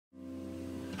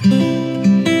Good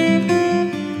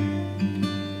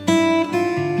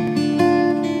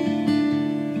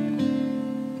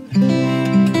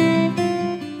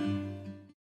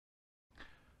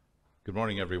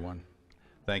morning, everyone.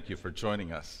 Thank you for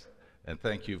joining us, and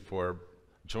thank you for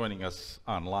joining us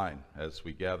online as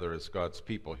we gather as God's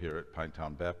people here at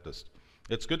Pinetown Baptist.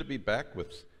 It's good to be back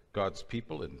with God's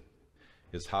people in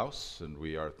His house, and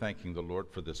we are thanking the Lord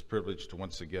for this privilege to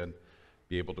once again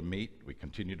be able to meet. We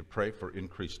continue to pray for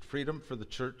increased freedom for the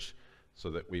church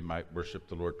so that we might worship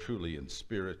the Lord truly in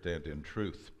spirit and in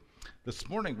truth. This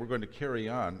morning we're going to carry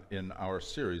on in our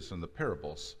series on the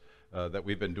parables that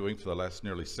we've been doing for the last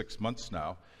nearly 6 months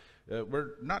now.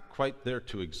 We're not quite there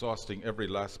to exhausting every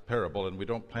last parable, and we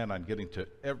don't plan on getting to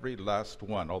every last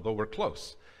one, although we're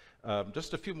close.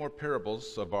 Just a few more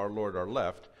parables of our Lord are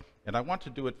left, and I want to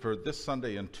do it for this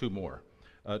Sunday and 2 more.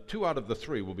 2 out of the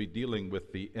 3 will be dealing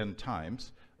with the end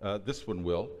times. This one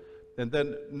will. And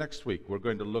then next week we're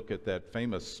going to look at that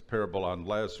famous parable on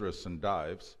Lazarus and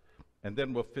Dives, and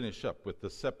then we'll finish up with the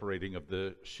separating of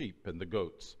the sheep and the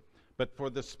goats. But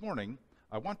for this morning,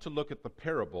 I want to look at the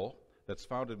parable that's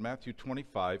found in Matthew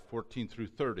 25, 14 through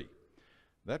 30.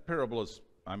 That parable is,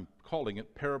 I'm calling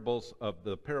it, parable of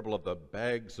the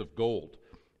bags of gold.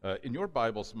 In your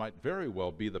Bibles, it might very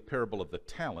well be the parable of the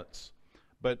talents,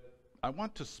 but I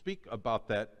want to speak about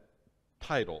that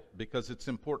title because it's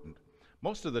important.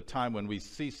 Most of the time when we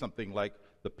see something like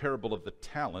the parable of the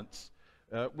talents,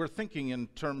 we're thinking in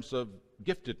terms of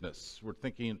giftedness. We're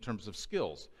thinking in terms of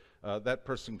skills. That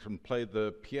person can play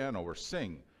the piano or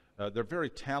sing. They're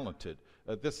very talented.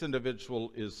 This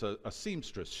individual is a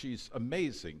seamstress. She's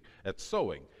amazing at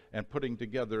sewing and putting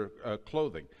together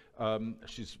clothing.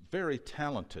 She's very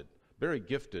talented, very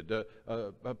gifted,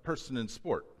 a person in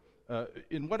sport.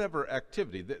 In whatever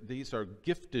activity, these are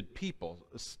gifted people,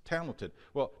 talented.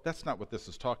 Well, that's not what this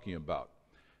is talking about.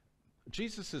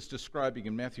 Jesus is describing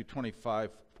in Matthew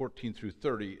 25, 14 through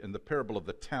 30, in the parable of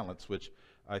the talents, which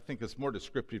I think is more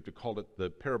descriptive to call it the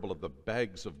parable of the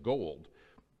bags of gold.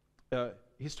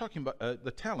 He's talking about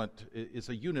the talent is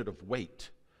a unit of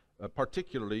weight,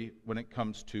 particularly when it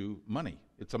comes to money.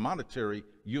 It's a monetary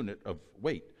unit of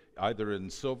weight, either in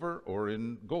silver or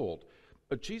in gold.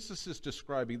 Jesus is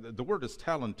describing, the word is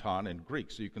talenton in Greek,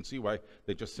 so you can see why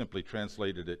they just simply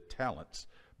translated it talents.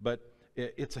 But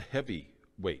it's a heavy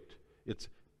weight. It's,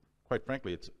 quite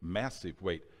frankly, it's massive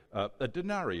weight. A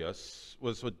denarius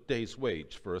was a day's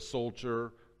wage for a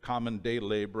soldier, common day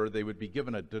laborer. They would be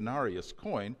given a denarius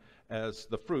coin as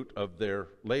the fruit of their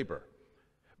labor.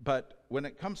 But when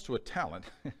it comes to a talent,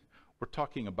 we're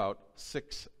talking about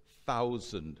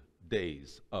 6,000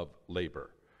 days of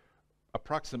labor,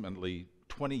 approximately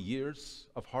 20 years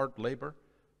of hard labor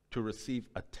to receive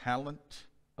a talent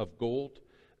of gold.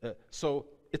 So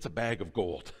it's a bag of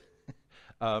gold.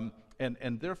 And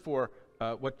therefore,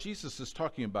 what Jesus is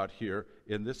talking about here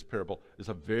in this parable is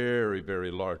a very,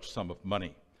 very large sum of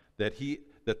money that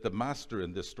the master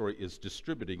in this story is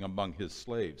distributing among his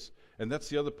slaves. And that's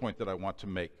the other point that I want to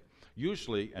make.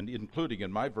 Usually, and including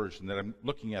in my version that I'm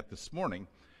looking at this morning,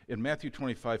 in Matthew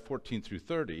 25, 14 through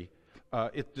 30,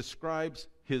 it describes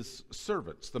his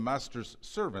servants, the master's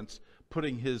servants,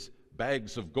 putting his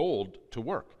bags of gold to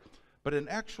work. But in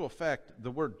actual fact,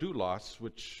 the word doulos,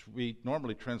 which we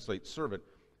normally translate servant,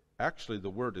 actually the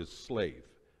word is slave,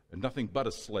 and nothing but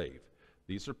a slave.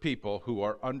 These are people who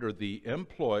are under the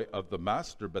employ of the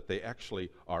master, but they actually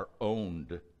are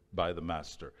owned by the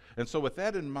master. And so with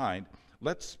that in mind,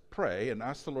 let's pray and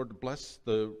ask the Lord to bless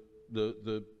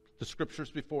the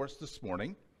scriptures before us this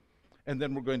morning. And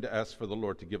then we're going to ask for the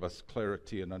Lord to give us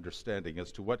clarity and understanding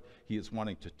as to what he is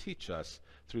wanting to teach us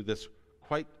through this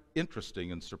quite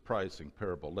interesting and surprising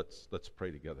parable. Let's pray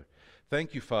together.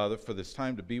 Thank you, Father, for this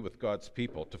time to be with God's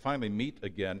people, to finally meet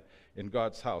again in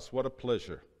God's house. What a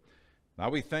pleasure.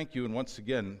 Now we thank you and once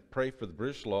again pray for the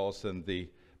British laws and the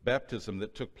baptism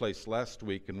that took place last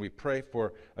week, and we pray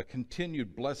for a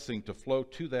continued blessing to flow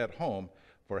to that home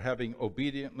for having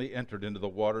obediently entered into the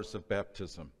waters of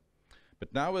baptism.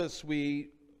 But now as we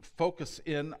focus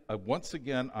in once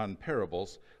again on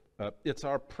parables, it's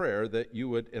our prayer that you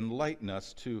would enlighten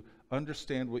us to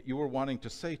understand what you are wanting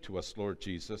to say to us, Lord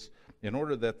Jesus, in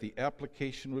order that the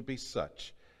application would be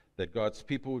such that God's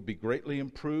people would be greatly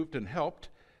improved and helped,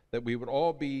 that we would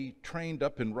all be trained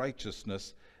up in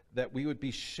righteousness, that we would be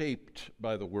shaped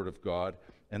by the Word of God,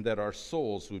 and that our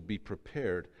souls would be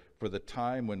prepared for the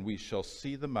time when we shall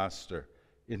see the Master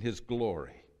in his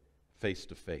glory, face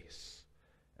to face.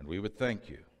 And we would thank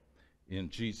you in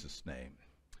Jesus' name.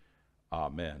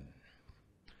 Amen.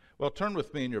 Well, turn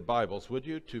with me in your Bibles, would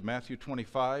you, to Matthew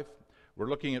 25. We're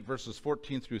looking at verses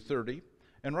 14 through 30.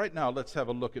 And right now, let's have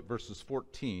a look at verses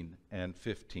 14 and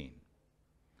 15.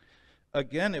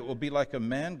 Again, it will be like a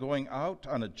man going out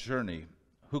on a journey,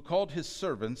 who called his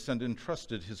servants and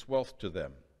entrusted his wealth to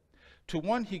them. To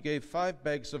one he gave 5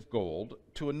 bags of gold,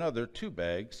 to another 2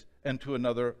 bags, and to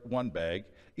another 1 bag,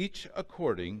 each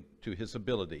according to his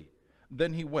ability.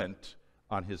 Then he went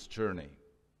on his journey.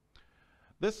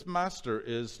 This master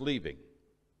is leaving.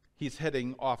 He's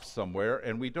heading off somewhere,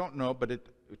 and we don't know, but it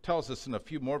tells us in a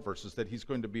few more verses that he's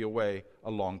going to be away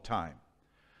a long time.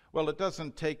 Well, it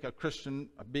doesn't take a Christian,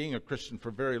 being a Christian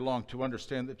for very long, to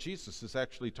understand that Jesus is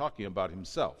actually talking about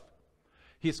himself.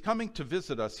 He's coming to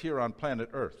visit us here on planet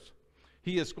Earth.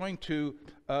 He is going to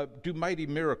do mighty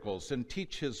miracles and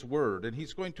teach his word, and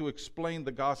he's going to explain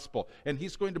the gospel, and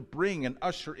he's going to bring and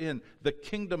usher in the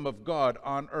kingdom of God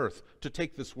on earth to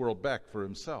take this world back for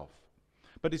himself.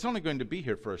 But he's only going to be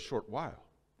here for a short while,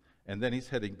 and then he's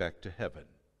heading back to heaven.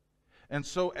 And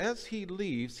so as he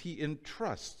leaves, he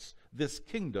entrusts this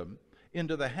kingdom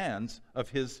into the hands of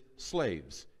his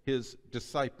slaves, his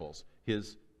disciples,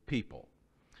 his people.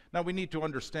 Now we need to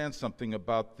understand something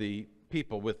about the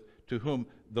people to whom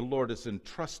the Lord is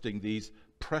entrusting these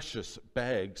precious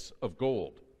bags of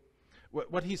gold.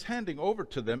 What he's handing over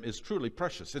to them is truly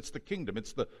precious. It's the kingdom.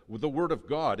 It's the word of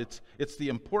God. It's the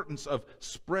importance of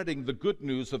spreading the good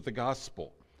news of the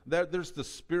gospel. There's the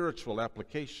spiritual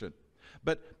application.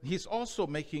 But he's also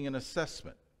making an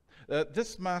assessment.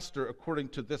 This master, according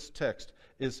to this text,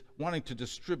 is wanting to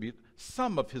distribute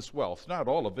some of his wealth, not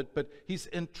all of it, but he's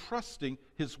entrusting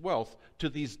his wealth to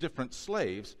these different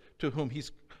slaves to whom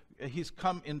he's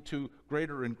come into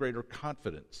greater and greater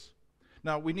confidence.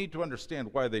 Now, we need to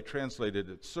understand why they translated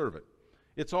it servant.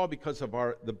 It's all because of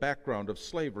the background of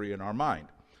slavery in our mind.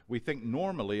 We think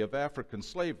normally of African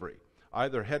slavery,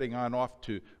 either heading on off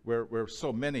to where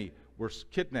so many were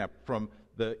kidnapped from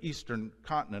the eastern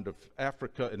continent of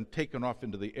Africa and taken off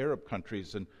into the Arab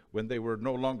countries, and when they were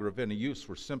no longer of any use,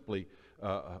 were simply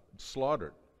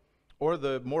slaughtered. Or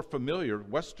the more familiar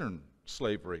Western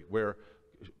slavery, where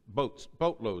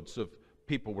boatloads of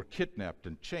people were kidnapped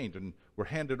and chained and were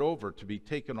handed over to be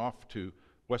taken off to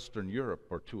Western Europe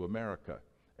or to America.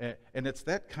 And it's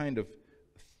that kind of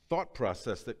thought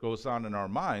process that goes on in our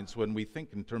minds when we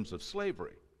think in terms of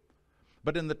slavery.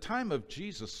 But in the time of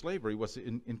Jesus, slavery was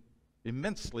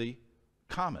immensely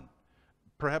common.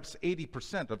 Perhaps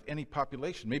 80% of any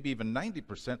population, maybe even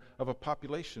 90% of a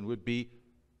population would be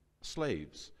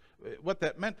slaves. What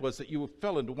that meant was that you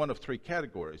fell into one of 3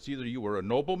 categories. Either you were a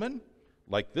nobleman,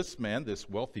 like this man, this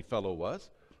wealthy fellow was,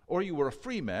 or you were a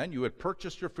free man. You had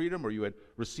purchased your freedom, or you had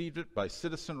received it by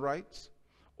citizen rights,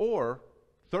 or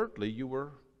thirdly, you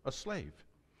were a slave.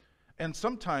 And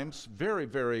sometimes very,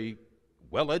 very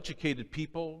well-educated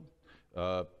people,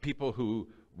 people who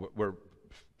were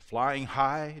flying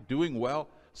high, doing well,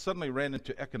 suddenly ran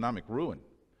into economic ruin,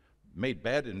 made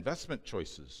bad investment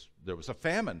choices. There was a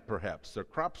famine, perhaps. Their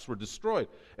crops were destroyed,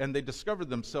 and they discovered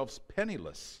themselves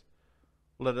penniless.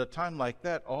 Well, at a time like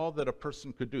that, all that a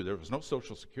person could do, there was no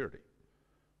Social Security.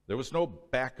 There was no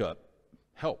backup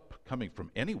help coming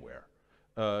from anywhere.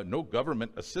 No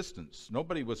government assistance.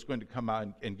 Nobody was going to come out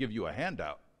and give you a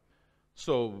handout.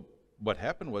 So what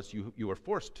happened was you were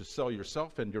forced to sell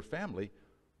yourself and your family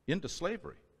into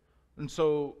slavery. And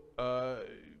so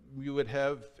you would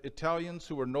have Italians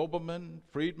who were noblemen,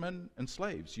 freedmen, and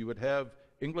slaves. You would have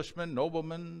Englishmen,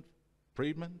 noblemen,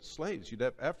 freedmen, slaves. You'd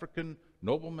have African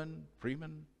noblemen,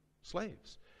 freemen,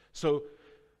 slaves. So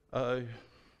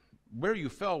where you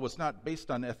fell was not based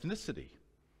on ethnicity.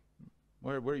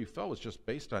 Where you fell was just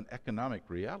based on economic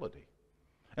reality.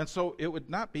 And so it would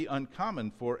not be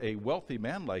uncommon for a wealthy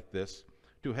man like this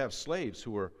to have slaves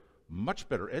who were much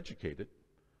better educated,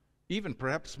 even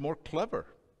perhaps more clever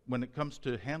when it comes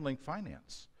to handling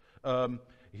finance.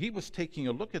 He was taking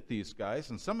a look at these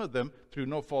guys, and some of them, through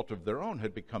no fault of their own,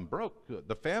 had become broke.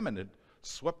 The famine had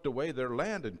swept away their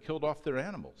land and killed off their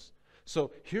animals.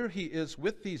 So here he is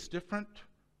with these different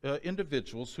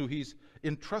individuals who he's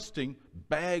entrusting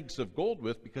bags of gold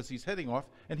with, because he's heading off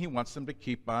and he wants them to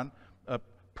keep on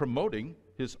promoting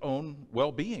his own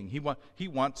well-being. He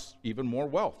wants even more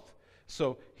wealth.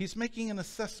 So he's making an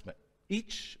assessment,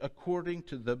 each according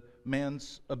to the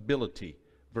man's ability,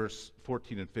 verse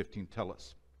 14 and 15 tell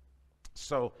us.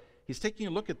 So he's taking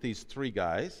a look at these 3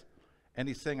 guys, and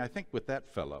he's saying, I think with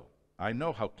that fellow, I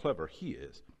know how clever he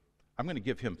is. I'm going to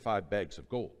give him 5 bags of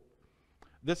gold.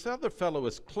 This other fellow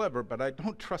is clever, but I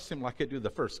don't trust him like I do the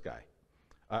first guy.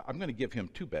 I'm going to give him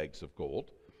 2 bags of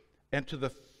gold. And to the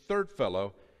third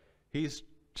fellow, he's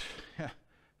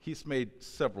made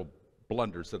several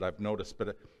blunders that I've noticed,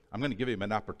 but I'm going to give him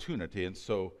an opportunity. And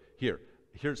so here,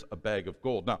 here's a bag of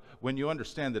gold. Now, when you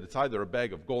understand that it's either a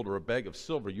bag of gold or a bag of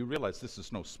silver, you realize this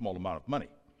is no small amount of money.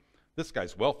 This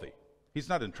guy's wealthy. He's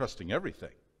not entrusting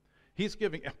everything. He's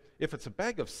giving, if it's a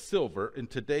bag of silver in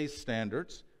today's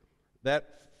standards,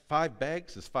 that 5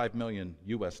 bags is $5 million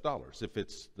US. If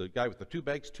it's the guy with the 2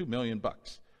 bags, $2 million.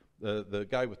 The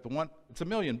guy with the 1, it's $1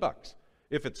 million.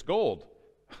 If it's gold,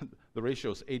 the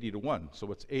ratio is 80 to 1,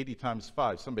 so it's 80 times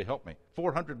 5. Somebody help me.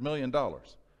 $400 million.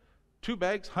 2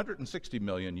 bags, 160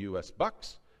 million US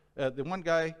bucks. The one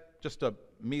guy, just a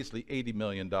measly $80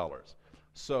 million.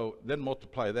 So then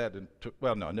multiply that into,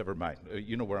 well, no, never mind.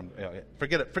 You know where I'm,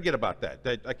 forget about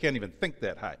that. I can't even think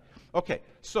that high. Okay,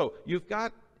 so you've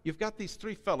got these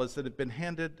 3 fellas that have been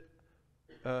handed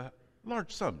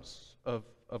large sums of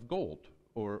gold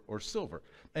or silver.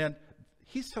 And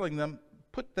he's telling them,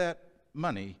 put that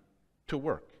money to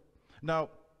work. Now,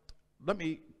 let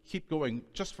me keep going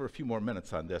just for a few more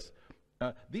minutes on this.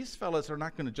 These fellas are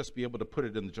not going to just be able to put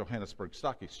it in the Johannesburg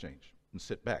Stock Exchange and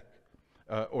sit back,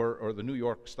 or the New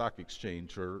York Stock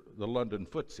Exchange, or the London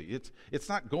FTSE. It's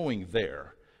not going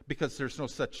there because there's no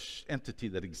such entity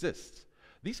that exists.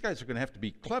 These guys are going to have to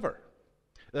be clever.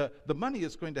 The money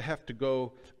is going to have to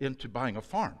go into buying a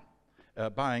farm,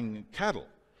 buying cattle.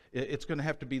 It's going to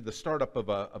have to be the startup of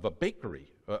a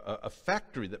bakery, a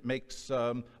factory that makes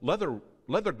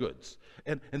leather goods.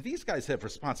 And these guys have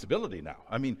responsibility now.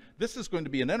 I mean, this is going to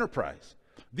be an enterprise.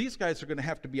 These guys are going to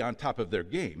have to be on top of their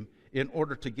game in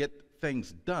order to get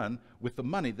things done with the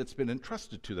money that's been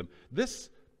entrusted to them. This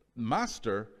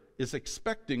master is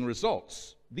expecting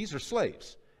results. These are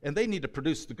slaves, and they need to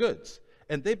produce the goods.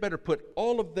 And they better put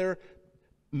all of their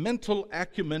mental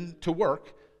acumen to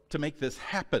work to make this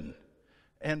happen.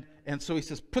 And so he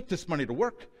says, put this money to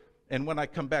work, and when I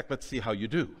come back, let's see how you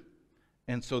do.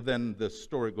 And so then the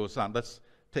story goes on. Let's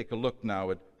take a look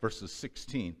now at verses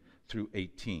 16 through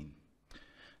 18.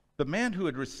 The man who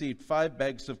had received 5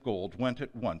 bags of gold went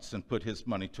at once and put his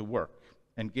money to work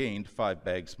and gained 5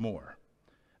 bags more.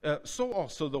 So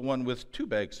also the one with 2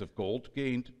 bags of gold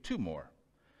gained 2 more.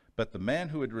 But the man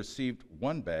who had received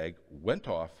 1 bag went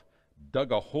off,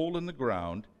 dug a hole in the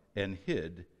ground, and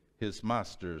hid his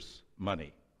master's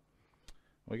money.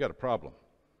 We got a problem.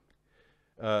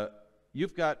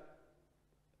 You've got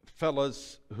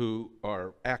fellas who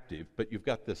are active, but you've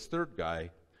got this third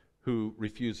guy who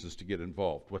refuses to get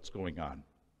involved. What's going on?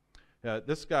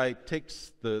 This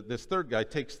third guy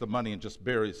takes the money and just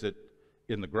buries it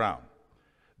in the ground.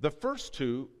 The first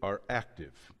 2 are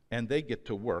active, and they get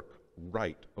to work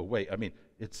right away. I mean,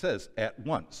 it says at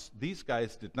once. These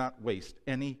guys did not waste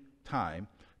any time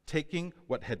taking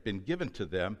what had been given to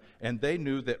them, and they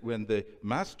knew that when the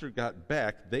master got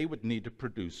back, they would need to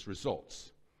produce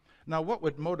results. Now, what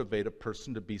would motivate a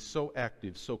person to be so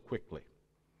active so quickly?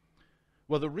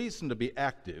 Well, the reason to be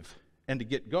active and to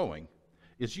get going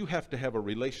is you have to have a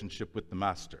relationship with the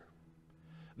master.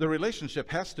 The relationship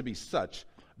has to be such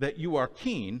that you are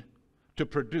keen to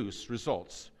produce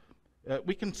results.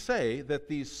 We can say that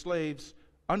these slaves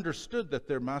understood that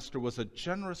their master was a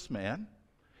generous man.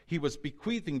 He was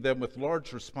bequeathing them with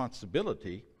large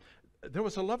responsibility. There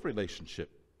was a love relationship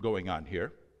going on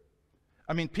here.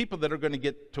 I mean, people that are going to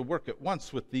get to work at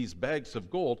once with these bags of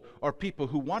gold are people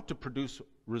who want to produce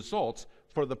results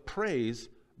for the praise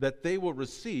that they will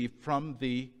receive from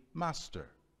the master.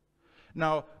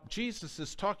 Now, Jesus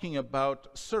is talking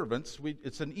about servants.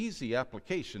 It's an easy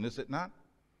application, is it not?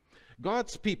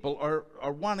 God's people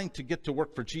are wanting to get to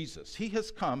work for Jesus. He has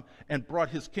come and brought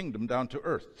his kingdom down to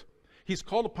earth. He's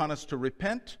called upon us to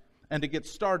repent and to get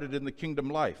started in the kingdom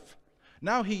life.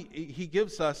 Now he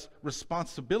gives us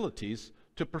responsibilities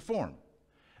to perform.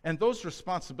 And those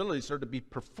responsibilities are to be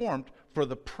performed for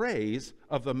the praise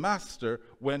of the master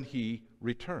when he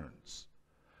returns.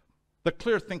 The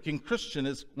clear-thinking Christian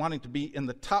is wanting to be in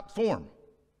the top form.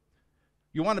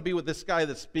 You want to be with this guy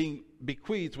that's being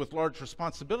bequeathed with large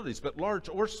responsibilities, but large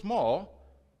or small,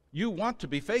 you want to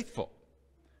be faithful.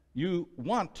 You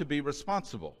want to be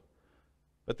responsible.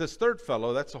 But this third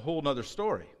fellow, that's a whole other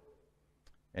story.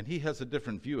 And he has a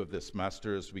different view of this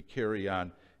master as we carry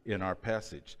on in our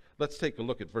passage. Let's take a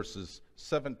look at verses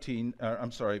 19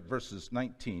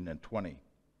 and 20.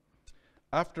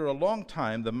 After a long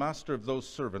time, the master of those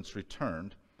servants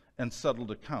returned and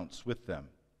settled accounts with them.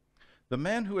 The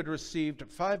man who had received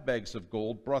 5 bags of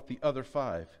gold brought the other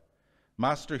 5.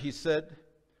 Master, he said,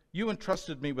 you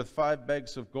entrusted me with 5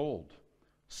 bags of gold.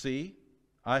 See,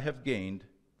 I have gained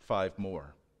 5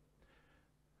 more.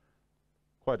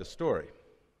 Quite a story.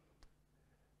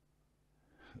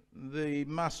 The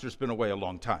master's been away a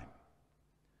long time.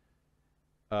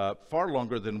 Far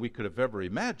longer than we could have ever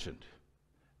imagined.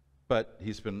 But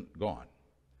he's been gone.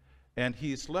 And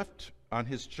he's left on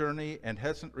his journey and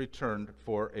hasn't returned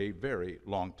for a very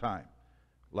long time,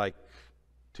 like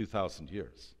 2,000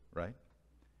 years, right?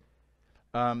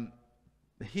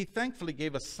 He thankfully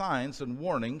gave us signs and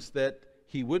warnings that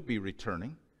he would be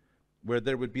returning, where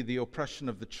there would be the oppression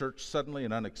of the church suddenly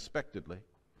and unexpectedly,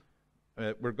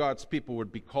 where God's people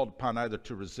would be called upon either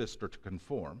to resist or to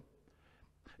conform.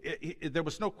 There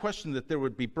was no question that there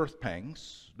would be birth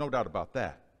pangs, no doubt about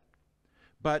that.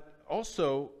 But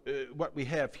also, what we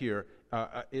have here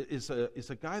is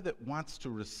a guy that wants to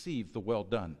receive the well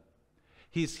done.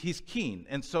 He's keen,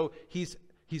 and so he's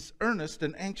earnest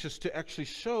and anxious to actually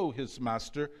show his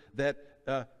master that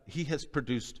he has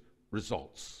produced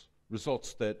results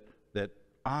that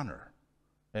honor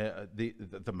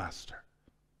the master.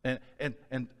 And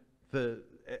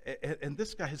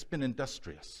this guy has been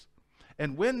industrious.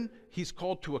 And when he's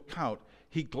called to account,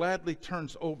 he gladly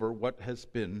turns over what has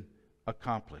been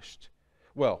accomplished.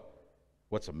 Well,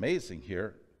 what's amazing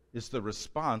here is the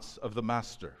response of the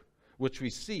master, which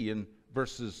we see in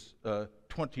verses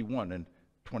 21 and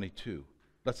 22.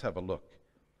 Let's have a look.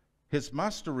 His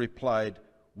master replied,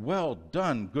 "Well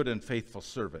done, good and faithful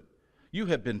servant. You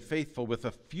have been faithful with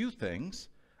a few things.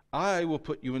 I will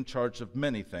put you in charge of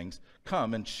many things.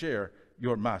 Come and share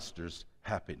your master's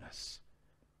happiness."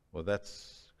 Well,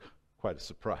 that's quite a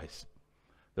surprise.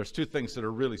 There's two things that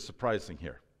are really surprising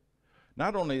here.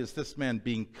 Not only is this man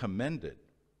being commended,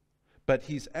 but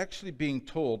he's actually being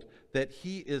told that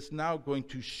he is now going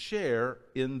to share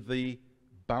in the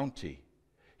bounty.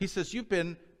 He says, "You've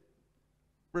been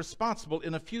responsible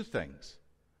in a few things."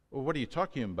 Well, what are you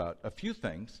talking about? A few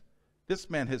things? This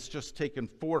man has just taken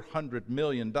 $400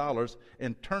 million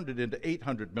and turned it into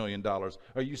 $800 million.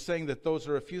 Are you saying that those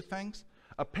are a few things?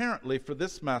 Apparently, for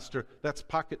this master, that's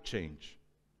pocket change.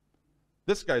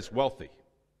 This guy's wealthy.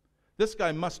 This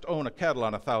guy must own a cattle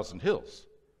on 1,000 hills.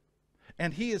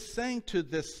 And he is saying to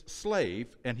this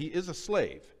slave, and he is a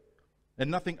slave, and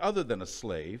nothing other than a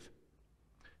slave,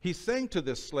 he's saying to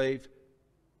this slave,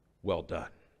 "Well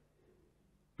done,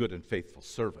 good and faithful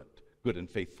servant, good and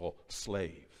faithful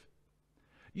slave.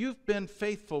 You've been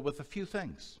faithful with a few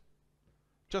things,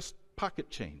 just pocket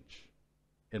change,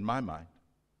 in my mind.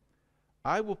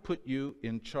 I will put you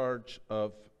in charge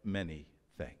of many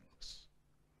things."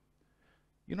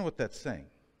 You know what that's saying?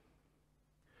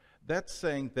 That's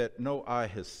saying that no eye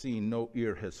has seen, no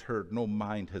ear has heard, no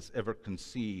mind has ever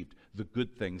conceived the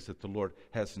good things that the Lord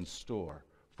has in store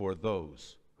for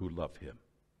those who love him.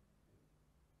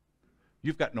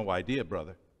 You've got no idea,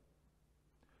 brother.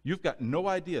 You've got no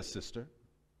idea, sister,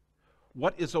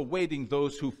 what is awaiting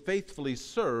those who faithfully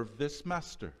serve this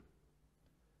master.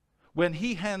 When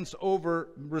he hands over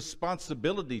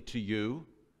responsibility to you,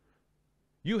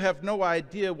 you have no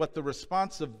idea what the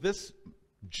response of this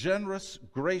generous,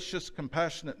 gracious,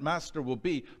 compassionate master will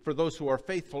be for those who are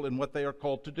faithful in what they are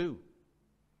called to do.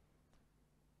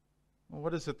 Well,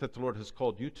 what is it that the Lord has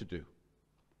called you to do?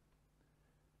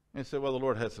 And you say, "Well, the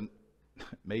Lord hasn't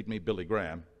made me Billy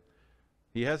Graham.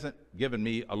 He hasn't given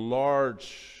me a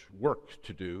large work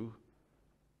to do."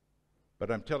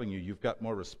 But I'm telling you, you've got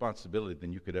more responsibility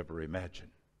than you could ever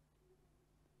imagine.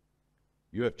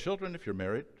 You have children if you're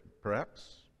married,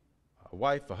 perhaps, a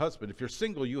wife, a husband. If you're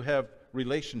single, you have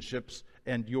relationships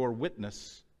and your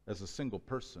witness as a single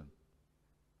person.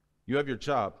 You have your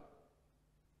job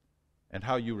and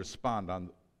how you respond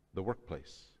on the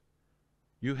workplace.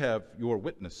 You have your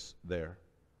witness there.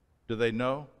 Do they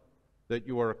know that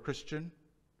you are a Christian?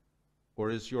 Or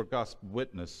is your gospel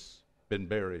witness been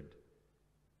buried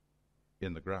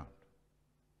in the ground?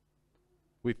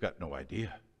 We've got no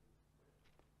idea.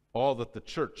 All that the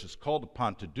church is called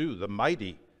upon to do, the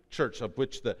mighty church of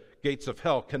which the gates of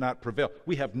hell cannot prevail,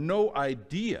 we have no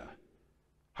idea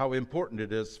how important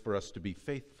it is for us to be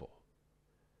faithful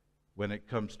when it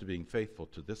comes to being faithful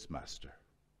to this master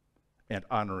and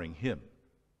honoring him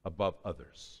above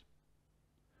others.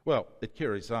 Well, it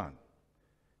carries on.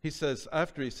 He says,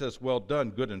 after he says, "Well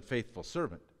done, good and faithful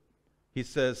servant," he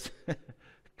says,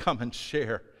 "Come and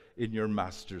share in your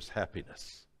master's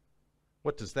happiness."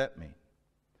 What does that mean?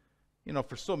 You know,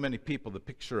 for so many people, the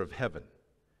picture of heaven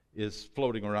is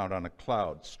floating around on a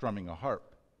cloud, strumming a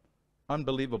harp.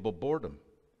 Unbelievable boredom.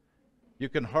 You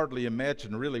can hardly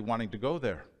imagine really wanting to go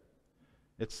there.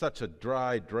 It's such a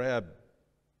dry, drab,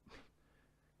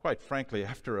 quite frankly,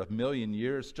 after 1,000,000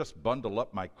 years, just bundle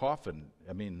up my coffin.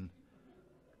 I mean,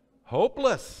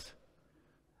 hopeless.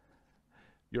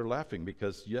 You're laughing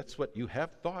because that's what you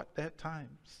have thought at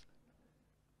times.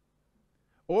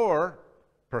 Or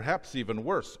perhaps even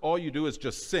worse, all you do is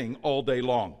just sing all day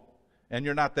long, and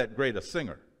you're not that great a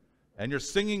singer. And you're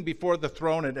singing before the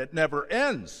throne, and it never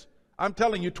ends. I'm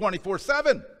telling you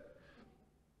 24/7.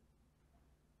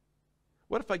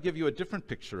 What if I give you a different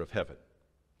picture of heaven?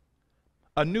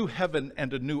 A new heaven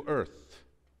and a new earth,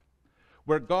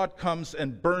 where God comes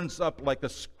and burns up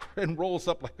and rolls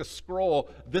up like a scroll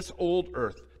this old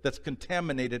earth that's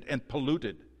contaminated and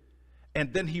polluted.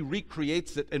 And then he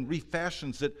recreates it and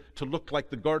refashions it to look like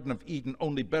the Garden of Eden,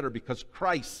 only better, because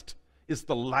Christ is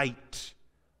the light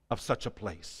of such a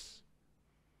place.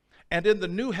 And in the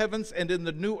new heavens and in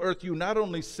the new earth, you not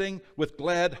only sing with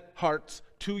glad hearts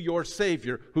to your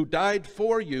Savior, who died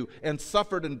for you and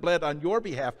suffered and bled on your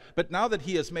behalf, but now that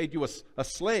he has made you a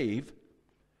slave,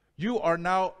 you are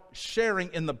now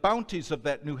sharing in the bounties of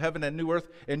that new heaven and new earth,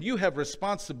 and you have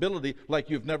responsibility like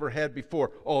you've never had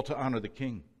before, all to honor the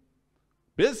King.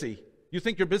 Busy? You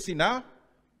think you're busy now?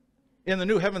 In the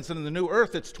new heavens and in the new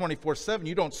earth, it's 24/7.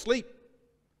 You don't sleep.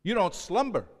 You don't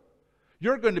slumber.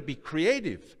 You're going to be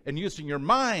creative and using your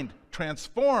mind,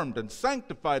 transformed and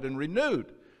sanctified and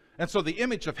renewed. And so the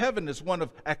image of heaven is one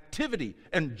of activity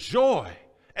and joy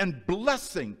and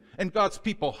blessing, and God's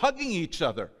people hugging each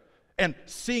other and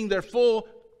seeing their full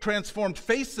transformed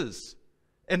faces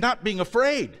and not being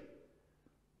afraid.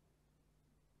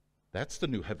 That's the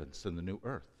new heavens and the new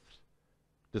earth.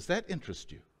 Does that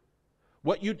interest you?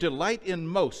 What you delight in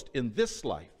most in this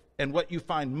life and what you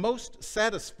find most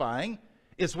satisfying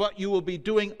is what you will be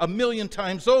doing 1,000,000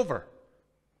 times over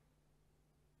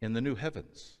in the new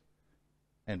heavens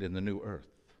and in the new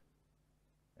earth.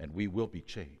 And we will be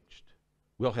changed.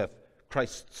 We'll have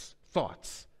Christ's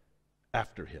thoughts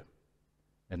after him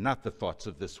and not the thoughts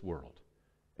of this world.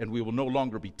 And we will no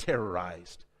longer be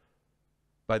terrorized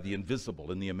by the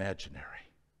invisible and the imaginary,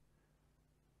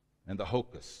 and the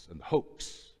hocus and the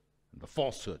hoax and the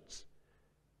falsehoods.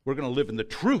 We're going to live in the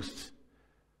truth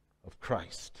of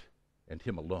Christ and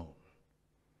him alone.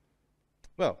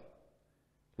 Well,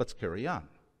 let's carry on.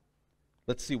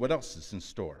 Let's see what else is in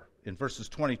store. In verses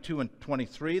 22 and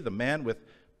 23, the man with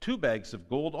 2 bags of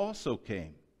gold also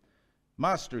came.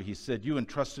 Master, he said, you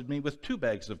entrusted me with 2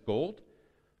 bags of gold.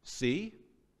 See,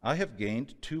 I have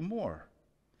gained 2 more.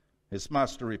 His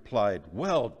master replied,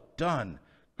 well done,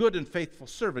 good and faithful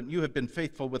servant. You have been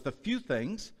faithful with a few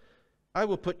things. I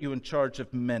will put you in charge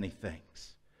of many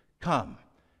things. Come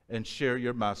and share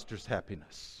your master's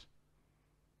happiness.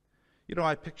 You know,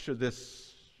 I picture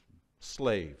this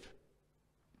slave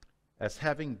as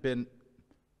having been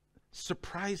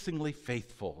surprisingly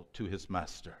faithful to his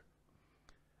master.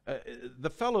 The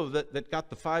fellow that got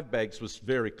the 5 bags was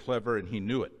very clever, and he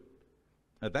knew it.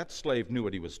 That slave knew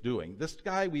what he was doing. This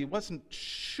guy, we wasn't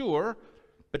sure,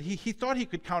 but he thought he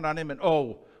could count on him, and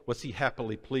oh, was he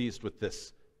happily pleased with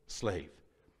this slave.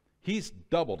 He's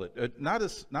doubled it. Not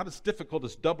as difficult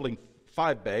as doubling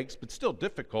 5 bags, but still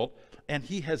difficult, and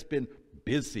he has been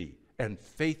busy and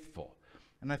faithful.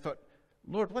 And I thought,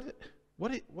 Lord,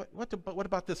 what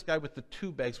about this guy with the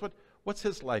 2 bags? What's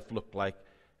his life look like?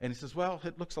 And he says, well,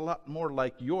 it looks a lot more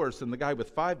like yours than the guy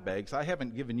with 5 bags. I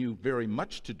haven't given you very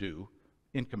much to do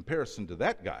in comparison to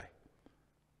that guy.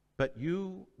 But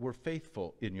you were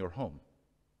faithful in your home.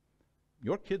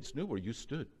 Your kids knew where you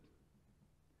stood.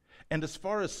 And as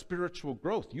far as spiritual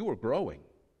growth, you were growing.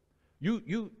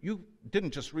 You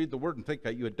didn't just read the word and think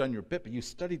that you had done your bit, but you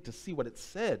studied to see what it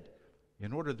said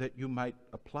in order that you might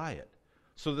apply it.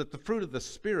 So that the fruit of the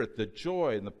Spirit, the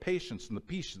joy and the patience and the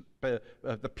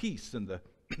peace and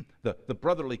the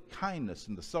brotherly kindness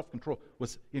and the self-control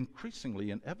was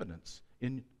increasingly in evidence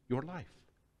in your life.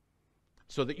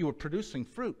 So that you were producing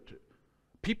fruit.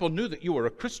 People knew that you were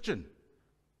a Christian.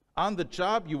 On the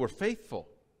job, you were faithful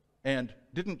and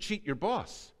didn't cheat your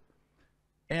boss.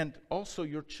 And also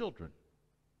your children.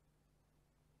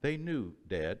 They knew,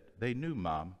 Dad, they knew,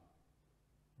 Mom,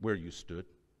 where you stood.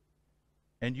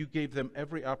 And you gave them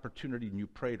every opportunity, and you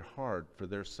prayed hard for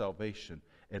their salvation.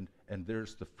 And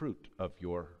there's the fruit of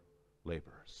your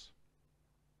labors.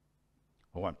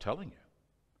 Oh, I'm telling you,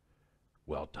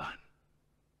 well done.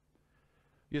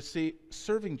 You see,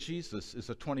 serving Jesus is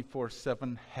a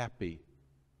 24/7 happy,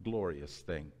 glorious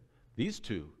thing. These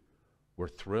 2 were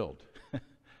thrilled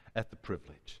at the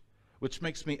privilege, which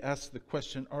makes me ask the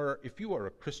question, if you are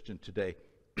a Christian today,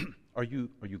 are you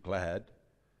glad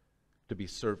to be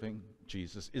serving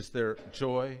Jesus? Is there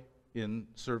joy in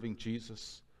serving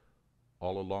Jesus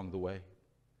all along the way?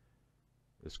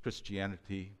 Is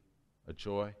Christianity a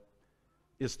joy?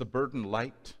 Is the burden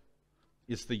light?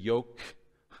 Is the yoke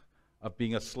of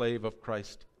being a slave of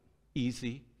Christ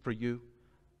easy for you?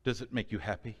 Does it make you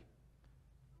happy?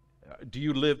 Do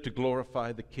you live to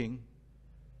glorify the King?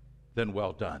 Then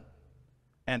well done.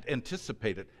 And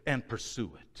anticipate it and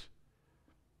pursue it.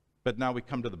 But now we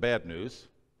come to the bad news.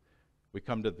 we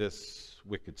come to this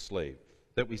wicked slave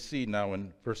that we see now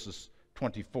in verses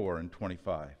 24 and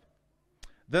 25.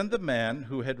 Then the man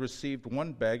who had received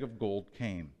 1 bag of gold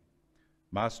came.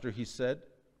 Master, he said,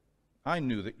 I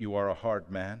knew that you are a hard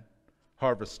man,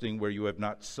 harvesting where you have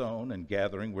not sown and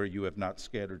gathering where you have not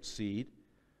scattered seed.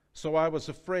 So I was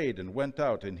afraid and went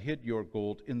out and hid your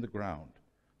gold in the ground.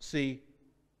 See,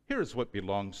 here is what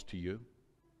belongs to you.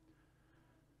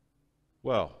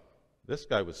 Well, this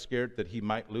guy was scared that he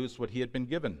might lose what he had been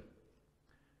given.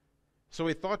 So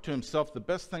he thought to himself, the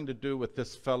best thing to do with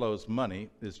this fellow's money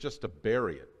is just to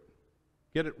bury it,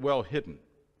 get it well hidden.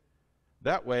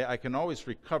 That way I can always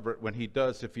recover it when he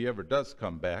does, if he ever does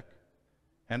come back,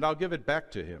 and I'll give it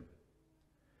back to him.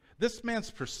 This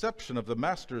man's perception of the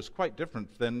master is quite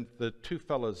different than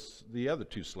the other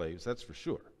two slaves, that's for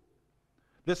sure.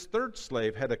 This third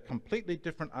slave had a completely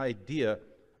different idea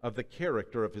of the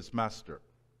character of his master.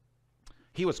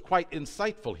 He was quite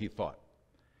insightful, he thought.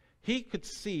 He could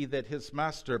see that his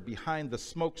master, behind the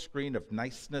smokescreen of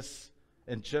niceness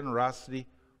and generosity,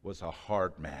 was a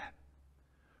hard man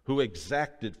who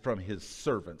exacted from his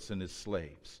servants and his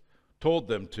slaves, told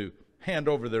them to hand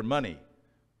over their money,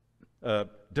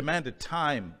 demanded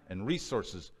time and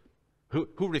resources,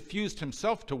 who refused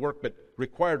himself to work but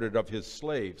required it of his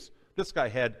slaves. This guy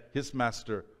had his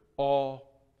master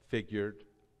all figured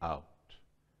out.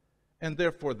 And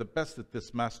therefore, the best that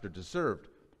this master deserved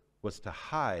was to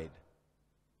hide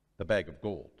the bag of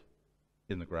gold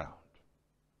in the ground.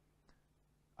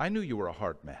 I knew you were a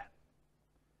hard man.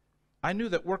 I knew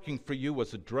that working for you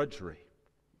was a drudgery.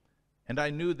 And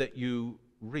I knew that you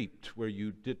reaped where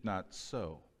you did not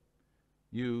sow.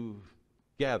 You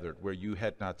gathered where you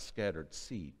had not scattered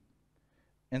seed.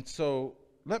 And so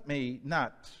let me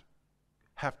not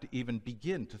have to even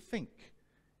begin to think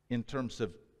in terms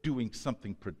of doing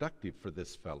something productive for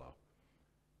this fellow.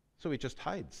 So he just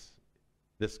hides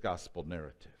this gospel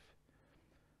narrative.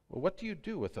 Well, what do you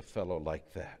do with a fellow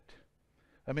like that?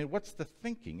 I mean, what's the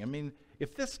thinking? I mean,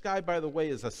 if this guy, by the way,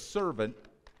 is a servant,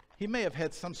 he may have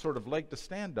had some sort of leg to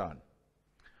stand on.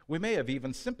 We may have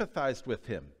even sympathized with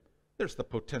him. There's the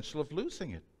potential of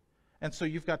losing it. And so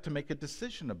you've got to make a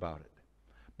decision about it.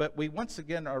 But we once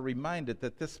again are reminded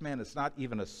that this man is not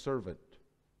even a servant.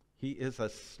 He is a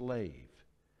slave.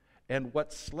 And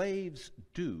what slaves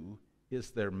do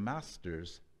is their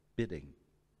master's bidding.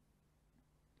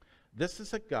 This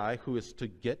is a guy who is to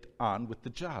get on with the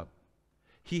job.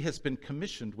 He has been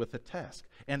commissioned with a task.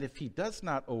 And if he does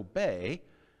not obey,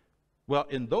 well,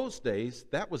 in those days,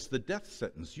 that was the death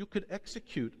sentence. You could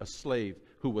execute a slave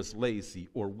who was lazy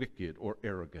or wicked or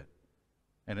arrogant.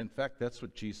 And in fact, that's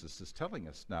what Jesus is telling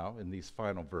us now in these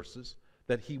final verses,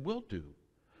 that he will do.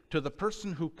 To the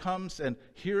person who comes and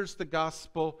hears the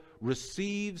gospel,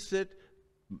 receives it,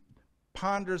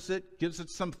 ponders it, gives it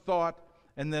some thought,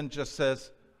 and then just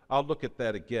says, I'll look at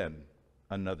that again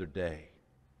another day.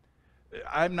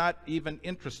 I'm not even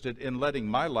interested in letting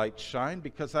my light shine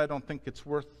because I don't think it's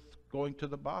worth going to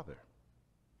the bother.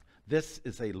 This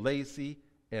is a lazy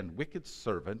and wicked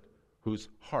servant whose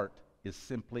heart is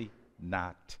simply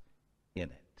not in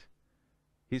it.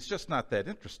 He's just not that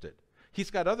interested. He's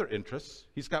got other interests.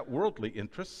 He's got worldly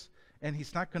interests, and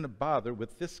he's not going to bother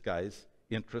with this guy's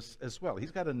interests as well.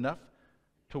 He's got enough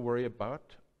to worry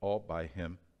about all by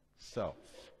himself.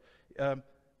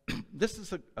 This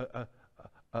is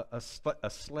a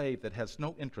slave that has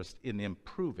no interest in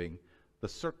improving the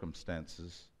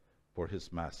circumstances for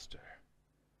his master.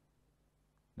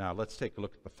 Now let's take a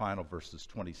look at the final verses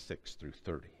 26 through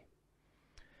 30.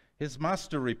 His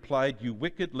master replied, "You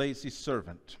wicked, lazy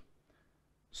servant.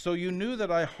 So you knew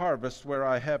that I harvest where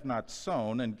I have not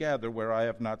sown and gather where I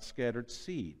have not scattered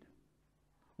seed.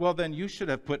 Well, then you should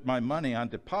have put my money on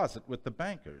deposit with the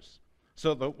bankers,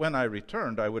 so that when I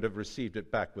returned I would have received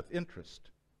it back with interest.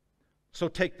 So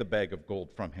take the bag of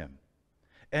gold from him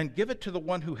and give it to the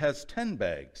one who has 10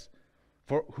 bags,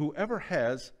 for whoever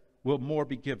has will more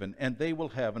be given, and they will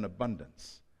have an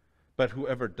abundance. But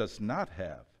whoever does not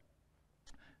have,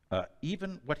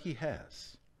 even what he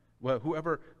has,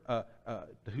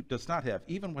 who does not have,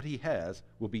 even what he has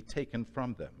will be taken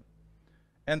from them.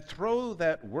 And throw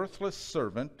that worthless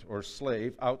servant or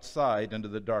slave outside into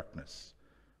the darkness,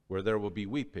 where there will be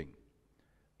weeping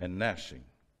and gnashing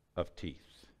of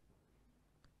teeth."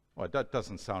 Well, that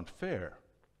doesn't sound fair.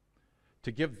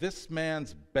 To give this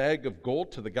man's bag of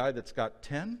gold to the guy that's got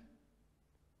 10?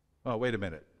 Oh, wait a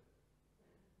minute.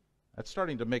 That's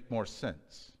starting to make more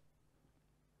sense.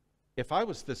 If I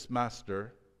was this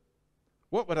master,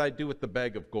 what would I do with the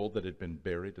bag of gold that had been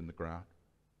buried in the ground?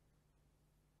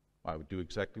 I would do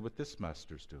exactly what this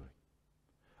master's doing.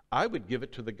 I would give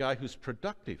it to the guy who's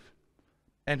productive,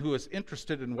 and who is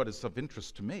interested in what is of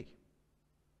interest to me.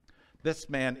 This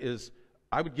man is,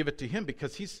 I would give it to him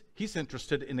because he's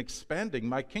interested in expanding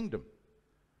my kingdom.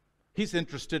 He's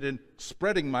interested in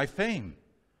spreading my fame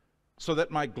so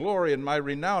that my glory and my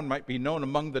renown might be known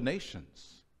among the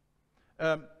nations.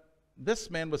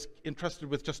 This man was entrusted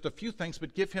with just a few things,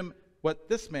 but give him what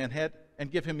this man had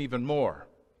and give him even more.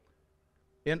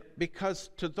 And because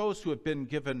to those who have been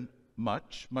given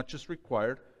much, much is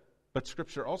required, but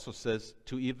Scripture also says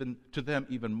to them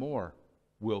even more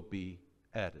will be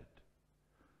added.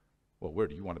 Well, where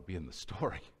do you want to be in the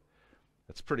story?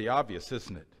 That's pretty obvious,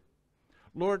 isn't it?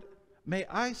 Lord, may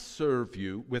I serve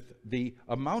you with the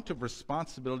amount of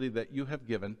responsibility that you have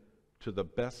given to the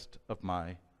best of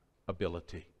my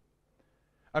ability.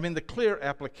 I mean, the clear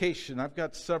application, I've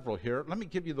got several here. Let me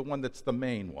give you the one that's the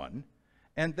main one.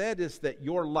 And that is that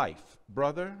your life,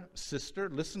 brother, sister,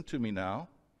 listen to me now.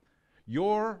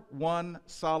 Your one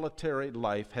solitary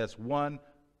life has one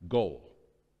goal.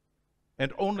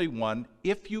 And only one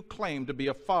if you claim to be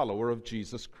a follower of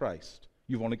Jesus Christ.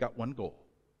 You've only got one goal.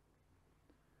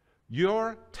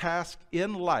 Your task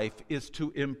in life is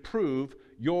to improve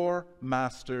your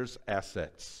master's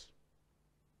assets.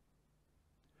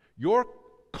 Your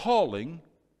calling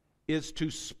is to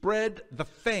spread the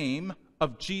fame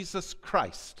of Jesus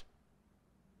Christ,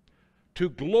 to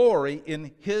glory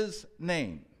in his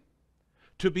name,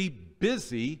 to be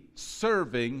busy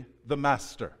serving the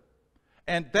master.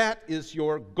 And that is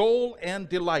your goal and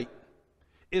delight,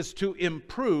 is to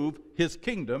improve his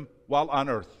kingdom while on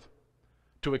earth,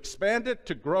 to expand it,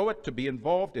 to grow it, to be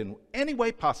involved in any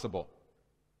way possible,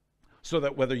 so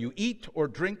that whether you eat or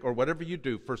drink or whatever you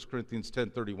do, 1 Corinthians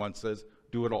 10:31 says,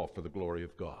 do it all for the glory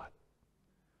of God.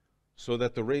 So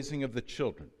that the raising of the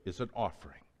children is an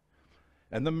offering,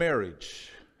 and the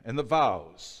marriage and the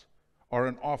vows are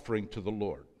an offering to the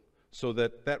Lord, so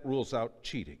that that rules out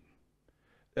cheating.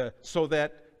 So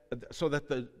that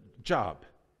the job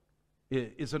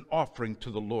is an offering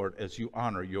to the Lord as you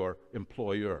honor your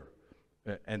employer,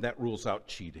 and that rules out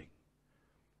cheating.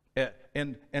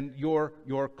 And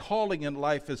your calling in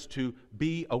life is to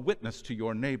be a witness to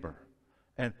your neighbor,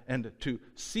 and to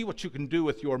see what you can do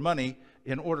with your money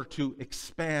in order to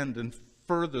expand and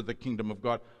further the kingdom of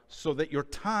God, so that your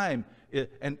time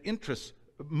and interests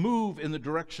move in the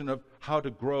direction of how to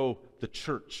grow the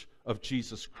church of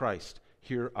Jesus Christ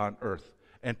here on earth,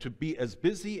 and to be as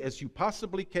busy as you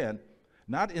possibly can,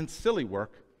 not in silly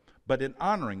work, but in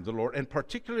honoring the Lord, and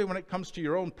particularly when it comes to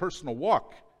your own personal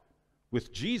walk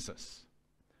with Jesus.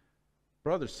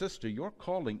 Brother, sister, your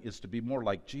calling is to be more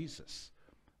like Jesus,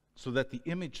 so that the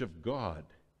image of God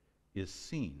is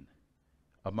seen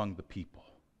among the people,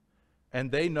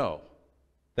 and they know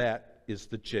that is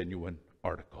the genuine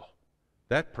article.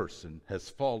 That person has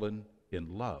fallen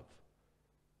in love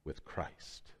with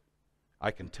Christ. I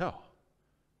can tell.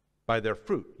 By their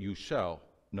fruit you shall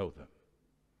know them.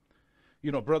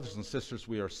 You know, brothers and sisters,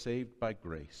 we are saved by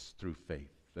grace through faith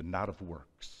and not of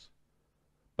works.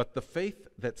 But the faith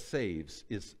that saves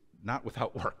is not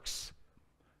without works.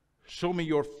 Show me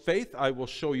your faith, I will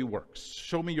show you works.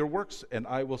 Show me your works, and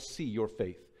I will see your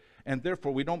faith. And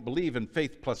therefore, we don't believe in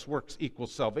faith plus works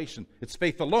equals salvation. It's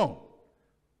faith alone.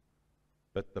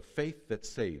 But the faith that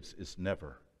saves is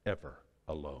never, ever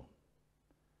alone.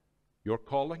 Your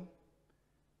calling,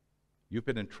 you've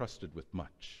been entrusted with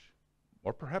much,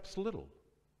 or perhaps little.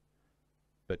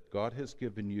 But God has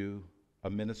given you a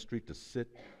ministry to sit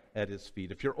at his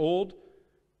feet. If you're old,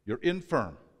 you're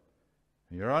infirm,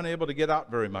 and you're unable to get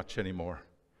out very much anymore,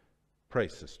 pray,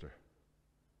 sister.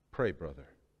 Pray, brother.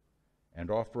 And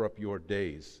offer up your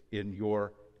days in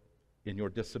your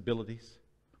disabilities.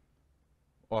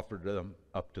 Offer them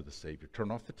up to the Savior.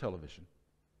 Turn off the television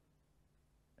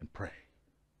and pray.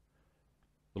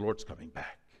 The Lord's coming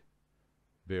back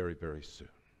very, very soon.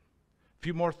 A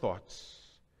few more thoughts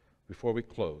before we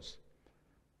close.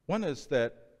 One is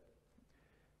that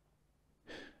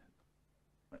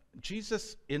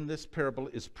Jesus in this parable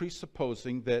is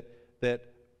presupposing that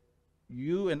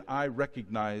you and I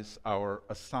recognize our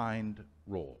assigned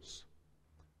roles,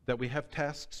 that we have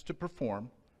tasks to perform,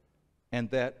 and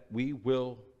that we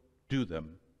will do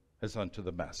them as unto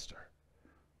the master.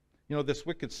 You know, this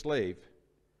wicked slave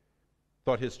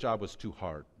thought his job was too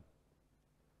hard,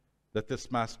 that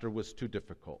this master was too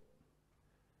difficult,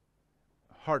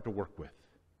 hard to work with.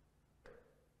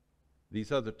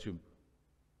 These other two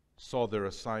saw their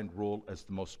assigned role as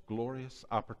the most glorious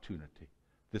opportunity,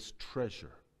 this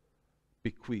treasure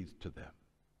bequeathed to them,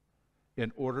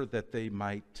 in order that they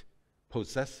might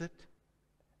possess it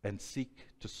and seek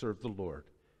to serve the Lord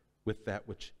with that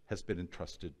which has been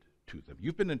entrusted to them.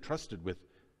 You've been entrusted with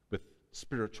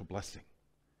spiritual blessing.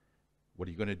 What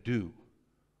are you going to do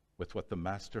with what the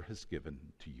Master has given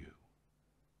to you?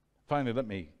 Finally, let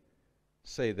me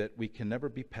say that we can never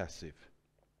be passive.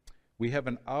 We have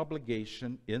an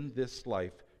obligation in this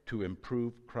life to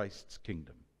improve Christ's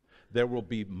kingdom. There will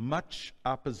be much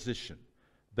opposition.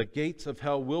 The gates of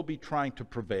hell will be trying to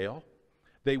prevail.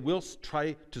 They will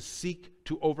try to seek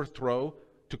to overthrow,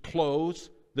 to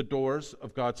close the doors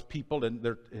of God's people and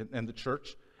the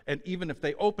church. And even if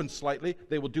they open slightly,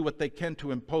 they will do what they can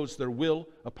to impose their will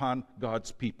upon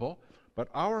God's people. But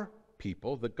our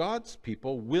people, the God's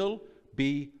people, will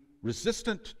be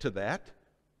resistant to that,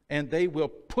 and they will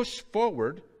push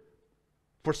forward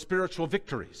for spiritual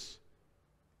victories.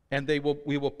 And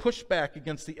we will push back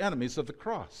against the enemies of the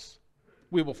cross.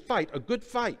 We will fight a good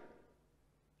fight,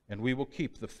 and we will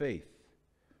keep the faith.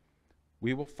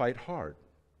 We will fight hard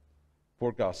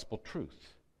for gospel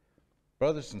truth.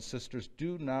 Brothers and sisters,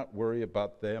 do not worry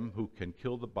about them who can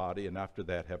kill the body and after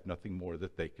that have nothing more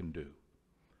that they can do.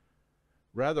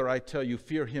 Rather, I tell you,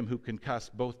 fear him who can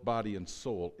cast both body and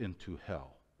soul into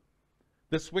hell.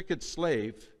 This wicked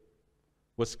slave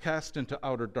was cast into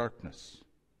outer darkness.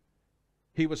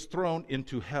 He was thrown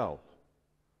into hell.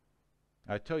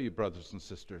 I tell you, brothers and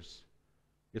sisters,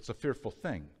 it's a fearful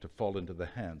thing to fall into the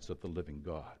hands of the living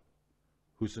God,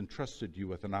 who's entrusted you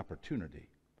with an opportunity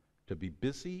to be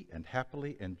busy and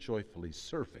happily and joyfully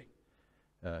serving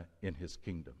in his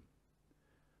kingdom.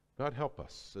 God help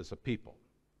us as a people,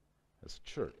 as a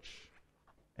church,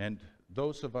 and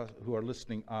those of us who are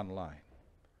listening online.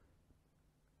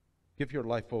 Give your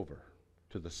life over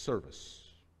to the service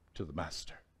to the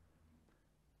Master.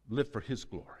 Live for his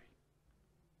glory.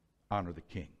 Honor the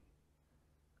King.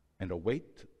 And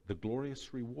await the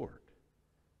glorious reward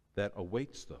that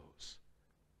awaits those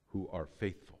who are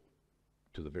faithful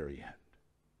to the very end.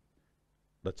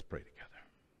 Let's pray together.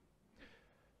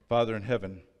 Father in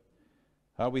heaven,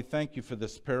 how we thank you for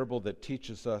this parable that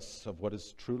teaches us of what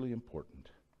is truly important: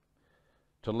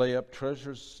 to lay up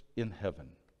treasures in heaven,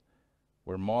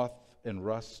 where moth and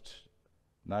rust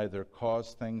neither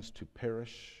cause things to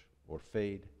perish or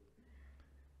fade,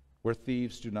 where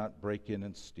thieves do not break in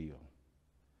and steal.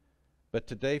 But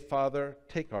today, Father,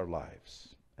 take our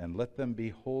lives and let them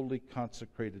be wholly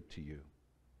consecrated to you,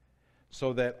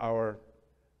 so that our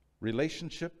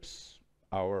relationships,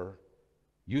 our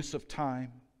use of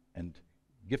time and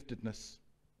giftedness,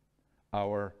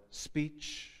 our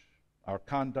speech, our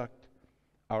conduct,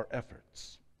 our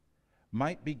efforts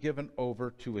might be given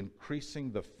over to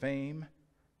increasing the fame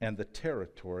and the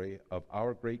territory of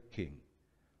our great King,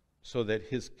 so that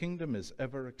his kingdom is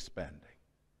ever expanding.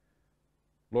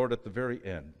 Lord, at the very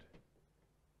end,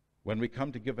 when we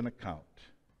come to give an account,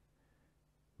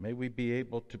 may we be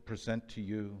able to present to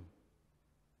you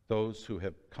those who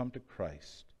have come to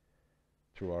Christ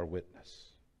through our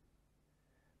witness.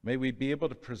 May we be able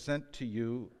to present to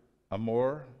you a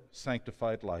more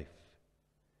sanctified life.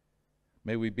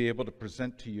 May we be able to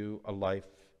present to you a life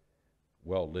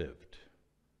well lived.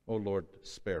 Oh Lord,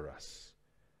 spare us.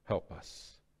 Help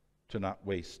us to not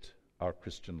waste our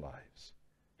Christian lives.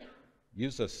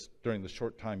 Use us during the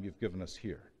short time you've given us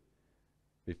here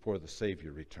before the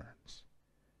Savior returns.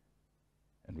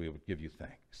 And we would give you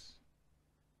thanks.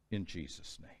 In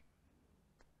Jesus' name,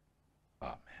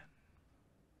 amen.